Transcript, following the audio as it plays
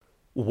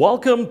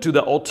Welcome to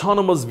the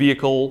Autonomous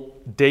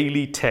Vehicle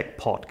Daily Tech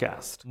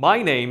Podcast.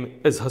 My name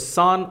is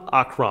Hassan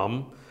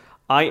Akram.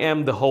 I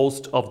am the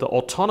host of the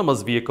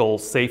Autonomous Vehicle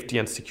Safety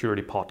and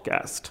Security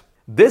Podcast.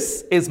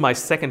 This is my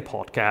second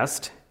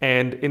podcast,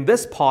 and in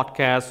this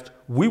podcast,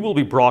 we will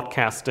be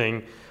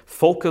broadcasting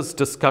focused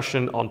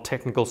discussion on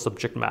technical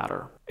subject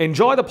matter.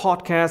 Enjoy the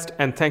podcast,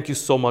 and thank you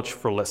so much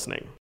for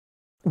listening.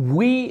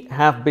 We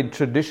have been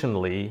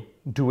traditionally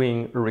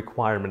doing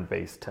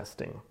requirement-based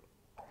testing.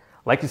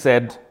 Like you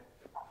said,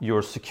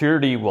 your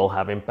security will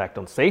have impact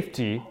on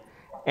safety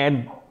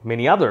and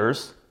many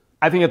others.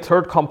 I think a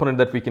third component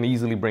that we can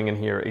easily bring in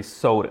here is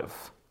SOTIF,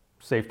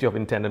 safety of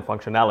intent and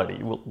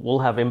functionality, will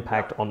have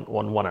impact on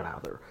one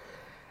another.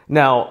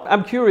 Now,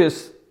 I'm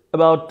curious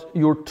about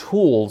your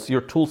tools, your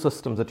tool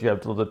systems that you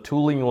have, the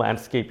tooling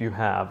landscape you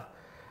have.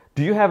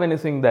 Do you have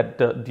anything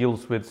that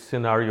deals with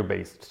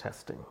scenario-based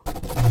testing?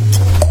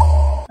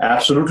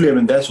 Absolutely. I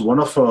mean, that's one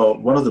of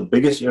the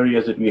biggest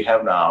areas that we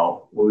have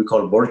now, what we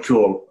call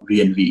virtual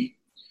V&V.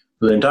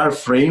 So the entire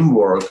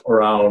framework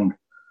around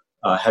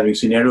having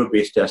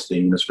scenario-based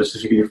testing,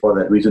 specifically for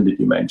that reason that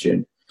you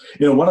mentioned.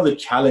 One of the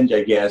challenge,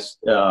 I guess,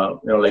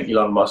 like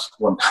Elon Musk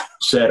once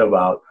said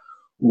about,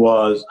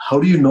 was how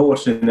do you know what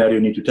scenario you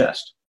need to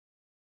test,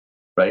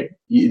 right?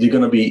 There's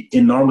going to be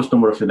enormous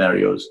number of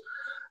scenarios.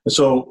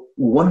 So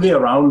one way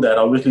around that,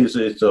 obviously,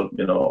 is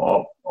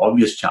a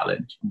obvious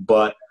challenge,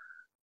 but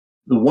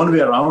the one way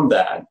around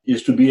that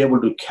is to be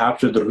able to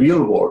capture the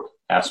real world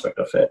aspect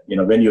of it.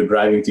 When you're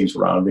driving things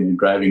around, when you're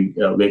driving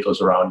vehicles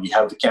around, you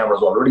have the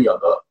cameras already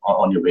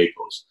on your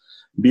vehicles.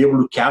 Be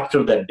able to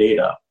capture that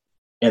data,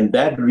 and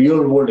that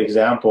real world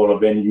example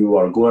of when you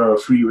are going on a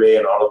freeway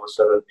and all of a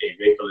sudden a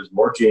vehicle is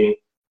merging,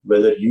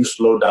 whether you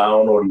slow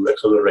down or you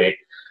accelerate,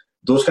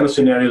 those kind of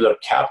scenarios are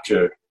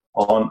captured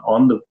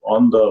on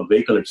the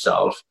vehicle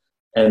itself,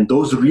 and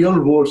those real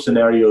world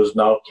scenarios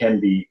now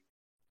can be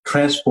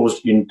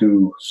transposed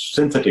into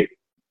synthetic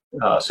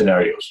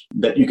scenarios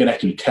that you can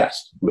actually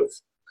test with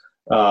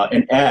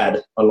and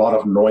add a lot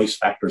of noise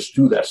factors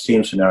to that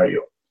same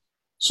scenario.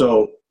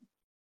 So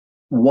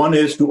one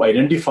is to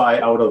identify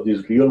out of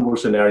these real world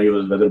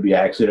scenarios, whether it be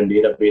accident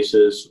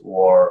databases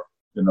or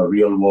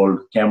real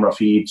world camera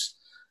feeds,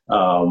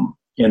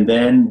 and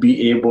then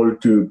be able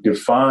to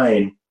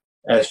define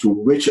as to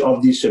which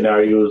of these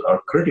scenarios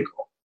are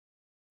critical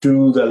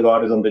to the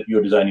algorithm that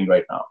you're designing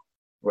right now,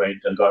 right?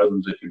 The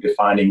algorithms that you're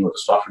defining or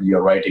the software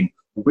you're writing,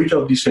 which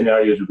of these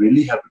scenarios you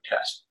really have to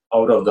test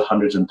out of the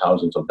hundreds and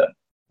thousands of them,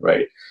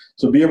 right?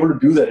 So be able to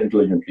do that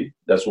intelligently.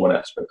 That's one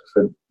aspect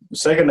of it. The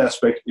second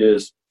aspect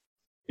is,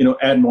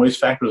 add noise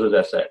factors, as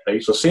I said,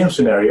 right? So same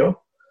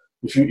scenario.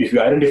 If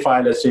you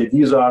identify, let's say,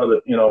 these are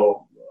the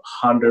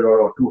 100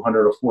 or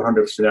 200 or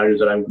 400 scenarios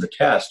that I'm going to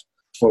test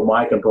for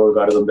my control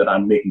algorithm that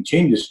I'm making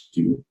changes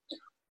to,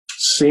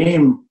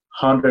 same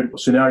 100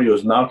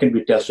 scenarios now can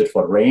be tested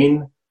for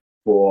rain,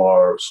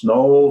 for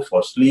snow,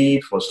 for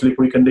sleet, for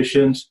slippery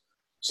conditions.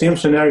 Same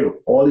scenario,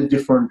 all these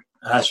different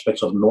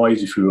aspects of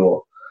noise, if you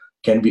will,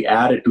 can be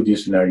added to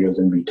these scenarios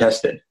and be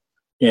tested.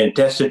 And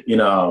tested in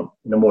a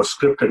more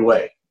scripted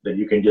way, that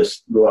you can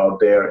just go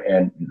out there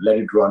and let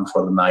it run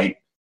for the night.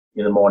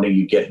 In the morning,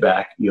 you get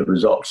back your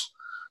results.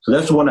 So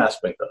that's one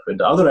aspect of it.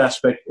 The other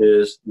aspect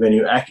is when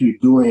you're actually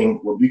doing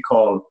what we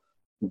call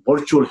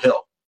virtual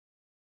hill.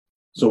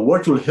 So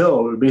virtual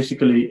hill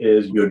basically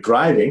is you're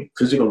driving,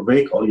 physical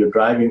vehicle, you're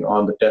driving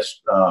on the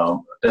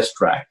test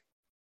track,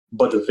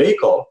 but the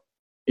vehicle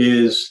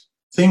is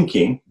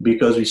thinking,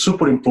 because we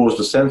superimpose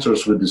the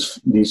sensors with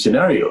these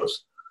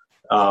scenarios,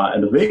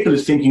 and the vehicle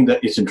is thinking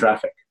that it's in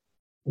traffic.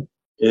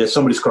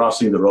 Somebody's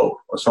crossing the road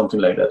or something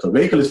like that. The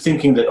vehicle is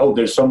thinking that,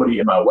 there's somebody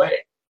in my way,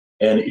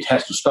 and it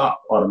has to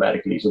stop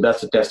automatically. So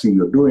that's the testing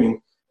you're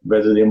doing,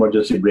 whether the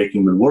emergency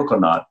braking will work or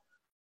not.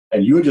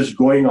 And you're just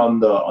going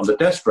on the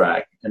test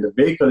track, and the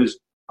vehicle is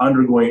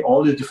undergoing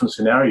all these different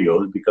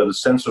scenarios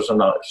because the sensors are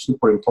now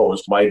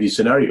superimposed by these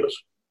scenarios.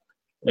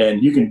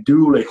 And you can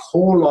do a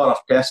whole lot of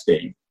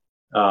testing,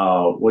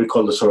 what we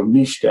call the sort of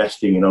niche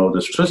testing,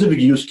 the specific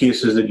use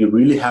cases that you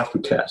really have to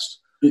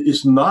test.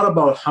 It's not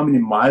about how many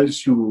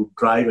miles you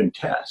drive and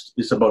test.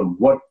 It's about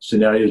what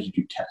scenarios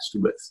you test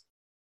with,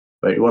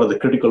 right? What are the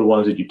critical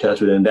ones that you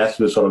test with? And that's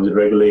where sort of the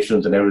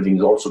regulations and everything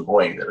is also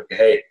going. That, okay,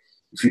 hey,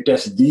 if you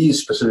test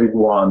these specific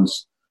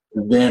ones,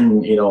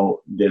 then,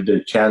 there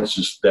are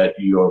chances that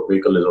your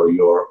vehicle is or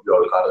your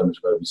algorithm is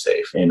going to be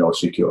safe and or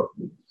secure.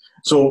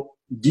 So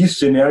these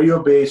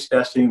scenario-based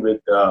testing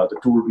with the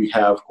tool we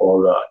have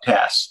called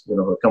TAS,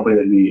 a company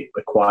that we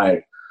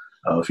acquired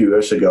a few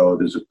years ago,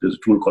 there's a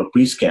tool called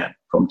PreScan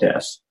from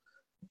TAS.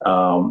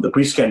 The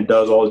PreScan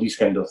does all these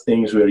kinds of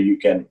things where you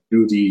can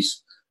do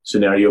these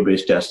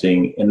scenario-based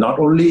testing, and not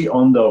only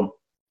on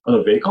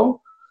the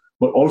vehicle,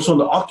 but also on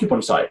the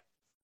occupant side.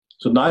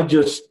 So not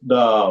just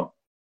the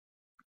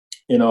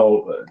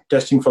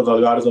testing for the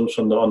algorithms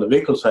on the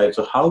vehicle side.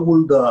 So how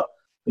will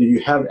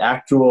you have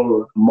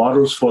actual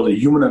models for the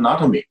human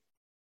anatomy?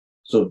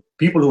 So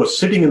people who are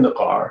sitting in the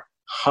car,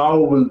 how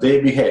will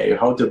they behave?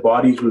 How their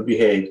bodies will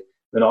behave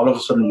when all of a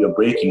sudden you're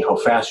braking, how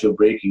fast you're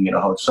braking,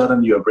 how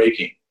sudden you're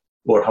braking,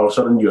 or how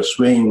sudden you're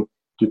swinging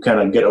to kind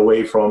of get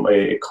away from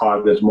a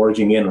car that's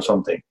merging in or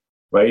something,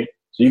 right?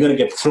 So you're going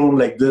to get thrown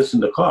like this in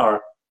the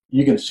car.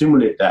 You can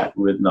simulate that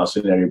with now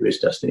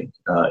scenario-based testing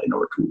in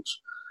our tools.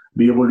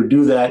 Be able to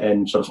do that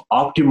and sort of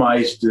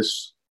optimize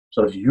this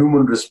sort of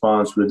human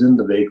response within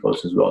the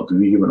vehicles as well, the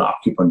human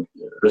occupant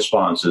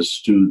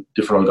responses to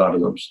different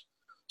algorithms.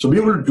 So be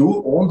able to do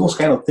all those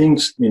kind of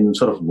things in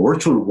sort of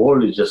virtual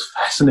world is just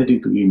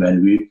fascinating to me,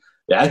 man.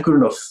 I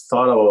couldn't have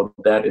thought about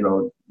that,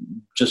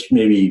 just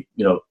maybe,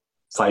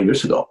 5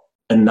 years ago.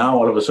 And now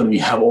all of a sudden we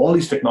have all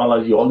this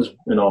technology, all this,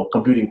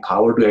 computing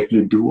power to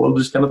actually do all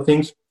these kind of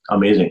things.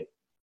 Amazing.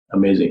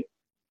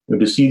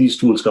 To see these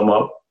tools come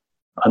up,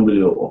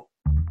 unbelievable.